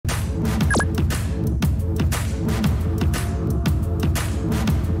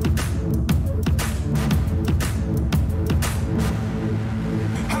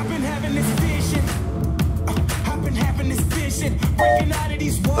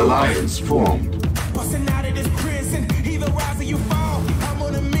Alliance formed. Busting out of this prison, either rise or you fall. I'm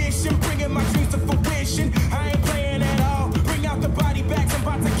on a mission, bringing my dreams to fruition. I ain't playing at all. Bring out the body bags, I'm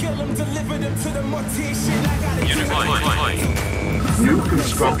about to kill them, deliver them to the mortician. I gotta do it. New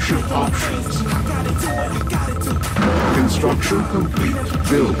construction options. I gotta do it, I gotta do it. Construction complete.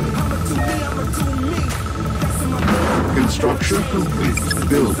 Building. I'ma do me, I'ma do me. That's in my blood. Construction complete.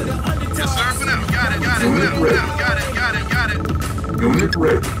 Building. Yes, sir. For now. Got it. Unit ready. Got it. Unit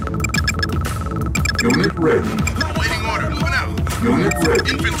ready. Unit ready. Waiting order. Moving out. Unit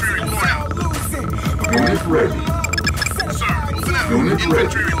ready. Infantry report out. Unit ready. Sir, moving out. Unit ready.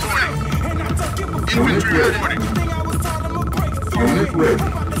 Infantry report out. Unit Infantry ready. reporting. Unit ready.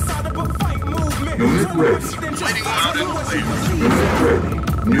 Unit ready. Waiting loud and clear. Unit ready.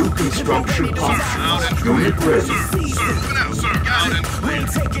 New construction options. Unit ready. Sir, moving out, sir. Loud and clear.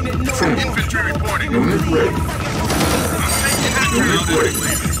 Training. Infantry reporting. Unit ready. Infantry Unit loud and ready.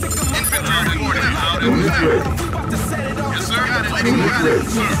 clear. Infantry reporting. Loud and Unit clear. ready. Yes, sir. Got it. Waiting Unit loud ready. and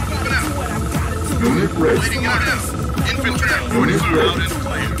sir. Moving out. Unit ready. Waiting loud and infantry reporting. Unit Sir, ready. loud and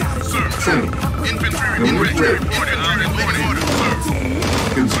clear. Sir, Training. infantry Unit reporting. ready. Infantry reporting. Order, sir.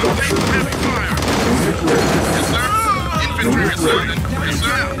 Construction. Heavy fire. Unit ready. Yes, sir. Infantry Unit reporting. ready. Yes,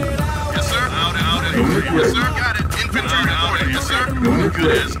 sir. Yes, sir. Out and Unit Yes, ready. sir. Got it. Infantry reporting. Yes, sir. Unit Good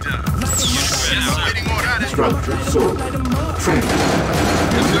ready. as done. Yes, waiting order. Got it. Structure sold. Training. Yes,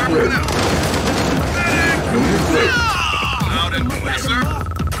 sir. Unit Moving ready. out. Unit ready. Loud and clear. Yes, sir.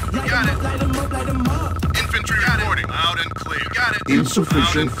 Got it. Infantry reporting. Loud and clear. Got it.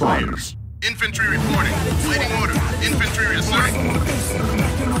 Insufficient Loud and clear. funds. Infantry reporting. Waiting order. Infantry, yes, sir.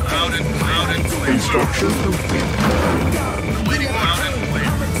 Loud and clear. Construction complete. Waiting order. Loud and clear.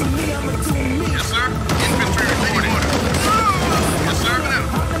 Yes, sir. Infantry reporting. Yes, sir. Now.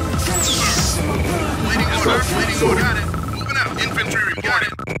 Sir. Waiting order. Waiting order. Got it. Moving out. Infantry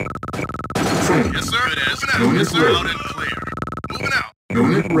reporting. Training. Yes, sir. Moving out. Unit Yes, sir. ready. Loud and clear. Moving out.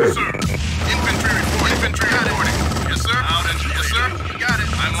 Unit ready. Sir. Infantry reporting. Infantry reporting. Yes, sir. Loud and clear. Yes, sir. Got it.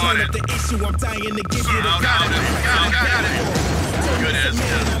 I'm on it. The issue, I'm dying to give Sir, you the got it. Got it. Good as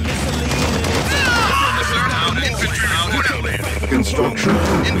done. Yes, sir. Loud infantry reporting. Construction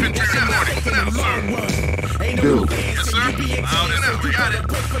complete. Infantry reporting. Now, sir. Building. Yes, sir. Loud and clear. Got it.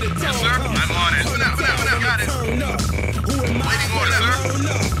 Yes, sir. I'm on it. Now, got it. Waiting order, sir.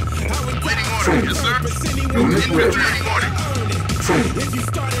 Waiting order. Yes, sir. Unit ready. Infantry reporting. Training.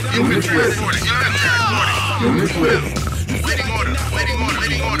 Unit Infantry ready. reporting. Infantry reporting. Unit ready. Waiting order. Waiting order.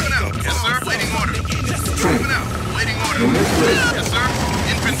 Waiting order. Now. Yes, sir. Waiting order. Training. Now. Waiting order. Unit ready. Yes, sir.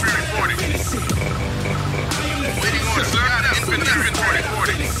 Infantry reporting. Waiting order, sir. Infantry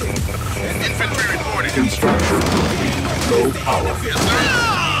reporting. Infantry reporting. Construction complete. Low power. Yes, sir.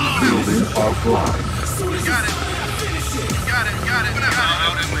 Building offline. Got it. Got it.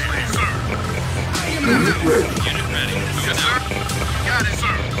 Out and clear, sir. Unit ready. Unit ready. Yes, sir. Got it,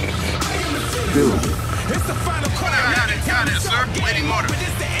 sir. Building. It's the final call. Got it, sir. Waiting order. But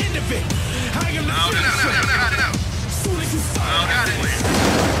it's the end of it. I am the Out and out. soon as you start. Got it. Waiting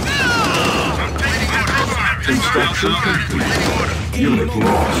order. Construction complete. Waiting order. Unit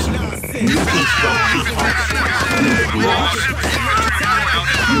lost. New construction options. Unit lost.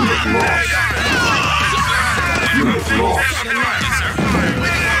 Unit lost. Unit lost.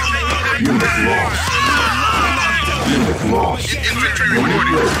 Unit lost. Unit lost. Infantry Unit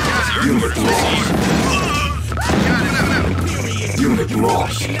reporting. ready. Unit lost. Unit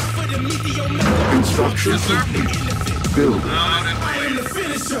lost. Construction complete. Building. Out and I am the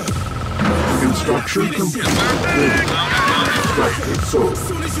finisher. Construction complete. Building. Structure sold.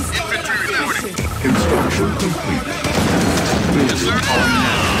 infantry reporting. Construction complete. Building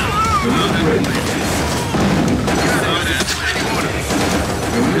online. Unit ready.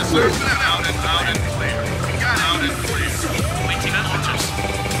 Unit ready. Out and clear. Got out and clear. Waiting on orders.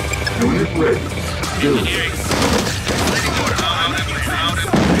 Unit ready. Building. Waiting order. Out and clear.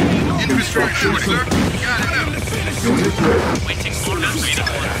 Infantry Construction reporting, sir. complete. Got it now. Unit ready. Waiting orders. Waiting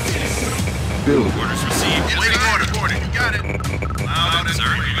orders. Building. Orders received. Waiting order. Reporting. Got it. Loud and Sir,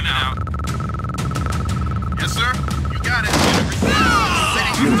 clear. moving out. Yes, sir. You got it.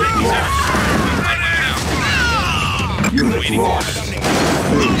 Unit lost. Unit lost.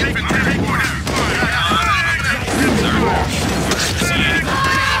 Building. Infantry reporting. Unit lost.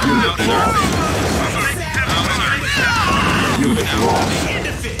 Unit lost. Unit lost. End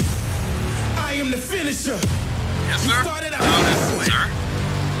of it. I am the finisher. Yes, You sir. started, I Loud and finished. clear.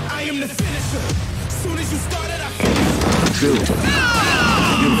 I am the finisher. Soon as you started, I finished. Building.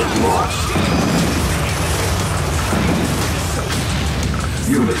 Unit lost.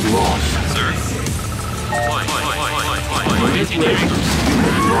 Unit lost. Sir. Point. Unit ready.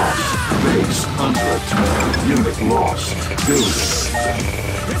 Unit lost. Base under attack. Unit lost. Building.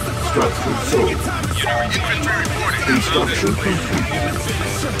 Structure sold. Infantry reporting. Construction complete.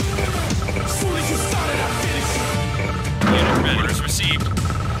 Unit ready. Orders received.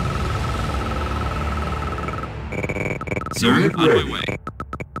 Sir, Unit on my ready. way.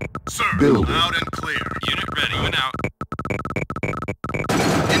 Sir, Building. loud and clear. Unit ready. Moving out.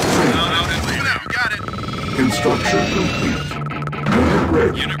 Infantry loud and clear. You got it. Construction complete. Unit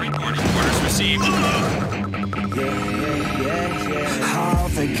ready. Unit reporting. Orders received. All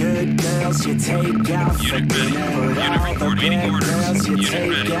the good girls you take out for Unit ready. dinner. Unit reporting. Waiting orders. Unit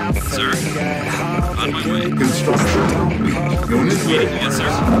ready. Sir, on my way. Construction complete. Unit Waiting. ready. Yes, sir.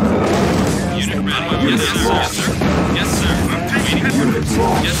 Unit ready. Yes, sir. Yes, sir. Yes, sir. Waiting. Unit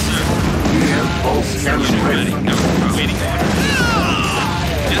lost. Yes, sir. EM pulse cannon Unit ready. ready. No. Waiting orders.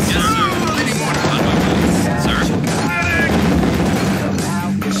 Yes, sir. Waiting orders. On my way. Sir.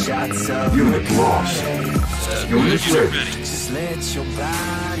 Shots up. Unit lost. Unit Unit ready. ready. Just let your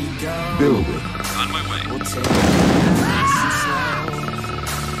body go. Building. On my way. We'll take it nice and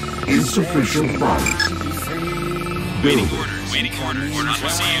slow. Insufficient funds. Waiting Building. orders. Waiting orders. Orders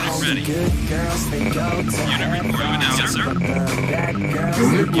received. Unit ready. Good girls, they go to Unit reporting. Moving out. Yes, sir. bad girls.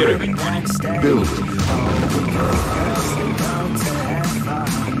 Unit Unit ready. reporting. Building.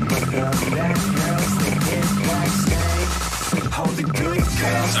 Hold the good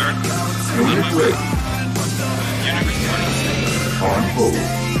girls. Sir. Unit ready. Unit reporting. On hold.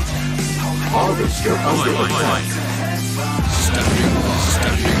 Harvester under attack.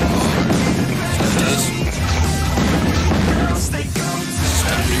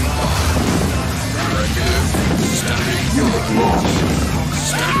 Unit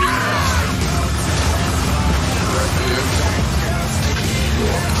lost.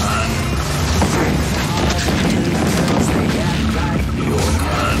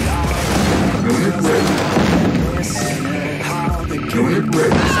 Unit ready. Unit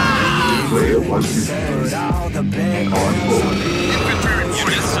ready. Player was defeated. On hold. Infantry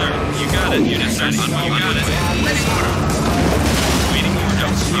reporting. Yes, sir. You got it. Unit ready. You got it. Waiting order. Waiting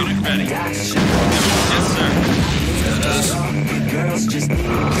orders. Unit ready. Yes, sir. Girls just need to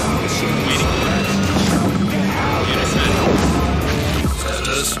go. Waiting orders. Unit ready.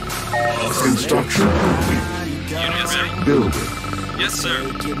 Construction complete. Unit ready. Building. Yes, sir.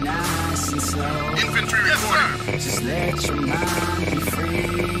 Get nice and slow. Infantry reporting. Just let your mind be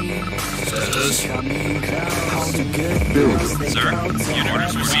free. Come in close. Hold the good Building. Sir. Unit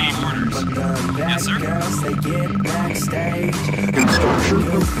orders received. Orders. Yes, sir. girls, they get backstage. Construction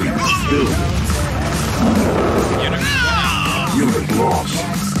complete. Building. Unit reporting. Unit lost.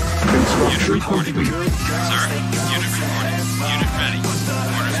 Unit Construction reporting. complete. Sir. Unit reporting. Unit ready.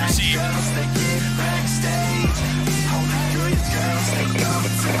 Orders received.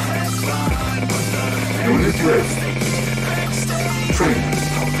 Unit ready. Training.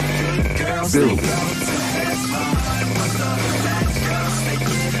 Building.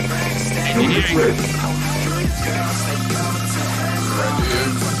 Unit ready.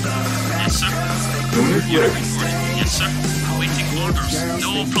 Yes, sir. Unit Unit ready. reporting. Yes, sir. Awaiting orders.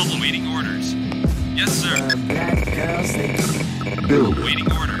 No problem. Waiting orders. Yes, sir. Building.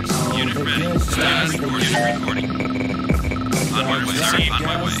 Waiting orders. Unit ready. Unit reporting. Unit reporting. On my way, sir. On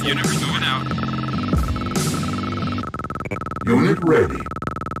my way. Unit moving out. Unit ready.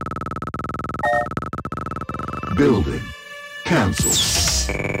 Building. Cancel.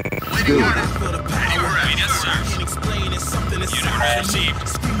 Waiting Building. order. Ready for action. Yes, sir. Explain it's something Unit received.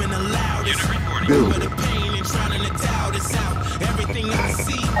 screaming aloud. Unit reporting. Building. Pain and trying to doubt is out. Everything I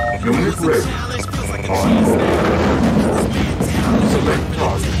see. Unit ready. Challenge feels like a On hold. Select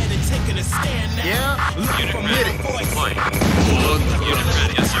target. taking a stand now. Yeah? Unit Hit ready. it. Deploying. Unit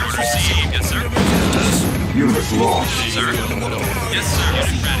ready. Yes, sir. Orders received. Yes, sir. Unit lost. Sir. Yes, sir.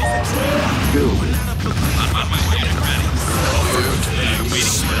 Unit ready. Building. On my way. Unit ready.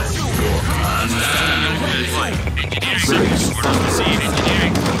 Waiting orders. Unit ready. Engineering. Base. Orders received.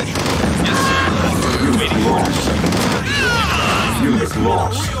 Engineering. Yes, sir. Unit Waiting orders. lost. Unit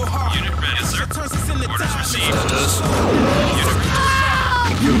lost. Unit ready. Yes, sir. Orders received. Unit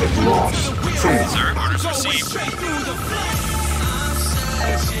ready. Unit lost. Training. Sir. Orders received.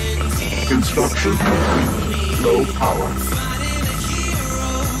 Construction complete. Low power.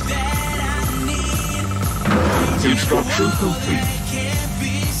 Construction complete.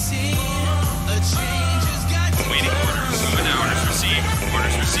 Waiting orders. Moving out. Orders received.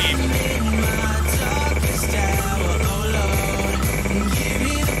 Orders received.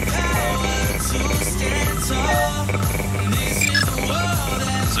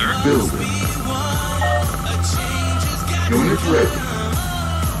 Sir. Building.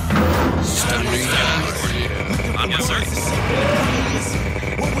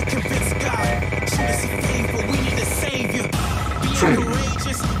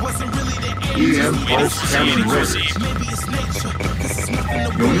 Pulse cannon ready. Received.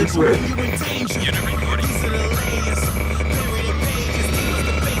 Unit ready. Unit reporting.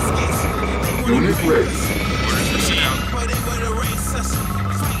 Unit ready. Orders received.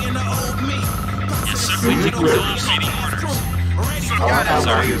 Yes, sir. Unit Waiting ready. orders. Our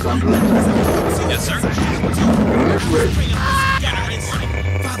ally is under attack. Yes, sir. Unit ready. Unit reporting.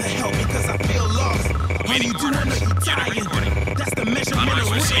 Waiting orders. Unit reporting. On my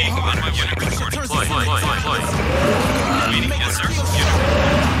way, received. On my way. Unit reporting. Fly. Waiting. Yes, sir. Unit reporting.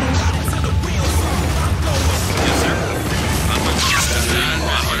 Yes, sir. On my way.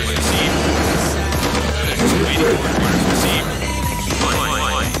 On my way, received. Waiting orders received.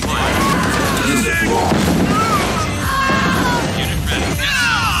 Fly. Unit lost. Unit ready. Yes,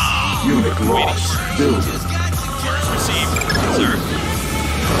 sir. Unit lost. Building. Orders received. Sir.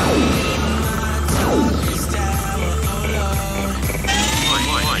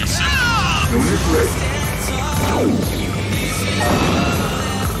 Yes, sir. Unit ready.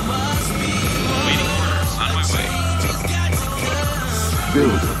 Waiting orders. On my way.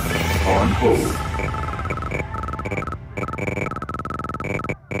 Building. On hold.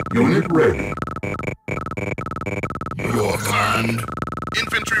 Unit ready. Your command.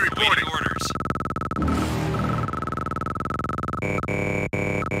 Infantry Waiting reporting. orders.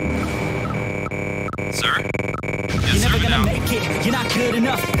 Sir? Yes, You're sir, never gonna now. make it, you're not good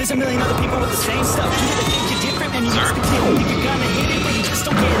enough. There's a million other people with the same stuff. You either think you're different and you must be clear. Think you're gonna hit it, but you just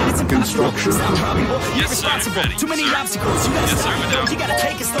don't get it. It's impossible, Construction it's not probable. You're Yes, sir, irresponsible. ready. Too many Sir. obstacles, you gotta Yes, stop sir, it, now. though. You gotta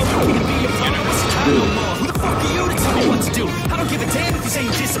take it slow, you can't be a pro. What's the time no more? Who the fuck are you to tell me what to do? I don't give a damn if you say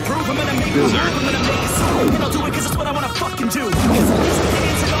you disapprove. I'm gonna make it move, I'm gonna make it so. And I'll do it cause it's what I wanna fucking do. Cause all these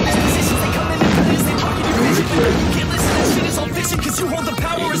opinions and all these positions, they come in and put this, they fucking your vision. But you can't listen, that shit is all fiction. Cause you hold the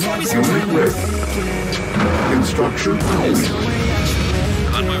power as long as you Unit ready. Construction complete.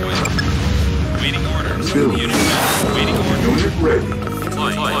 On my way. Waiting orders. Building. Unit ready. Waiting orders. Unit ready.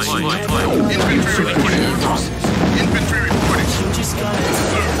 Fly. Infantry reporting. Infantry reporting. just gotta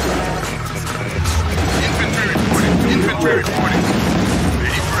Infantry reporting. Infantry reporting.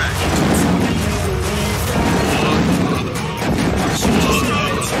 Ready for action. Unit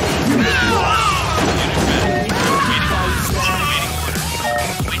lost. Unit ready. Waiting orders. Waiting orders.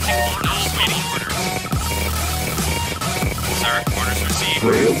 Waiting orders. Waiting orders. Sir, orders received.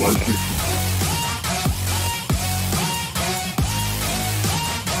 Player 150.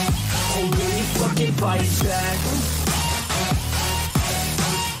 really fucking fight back.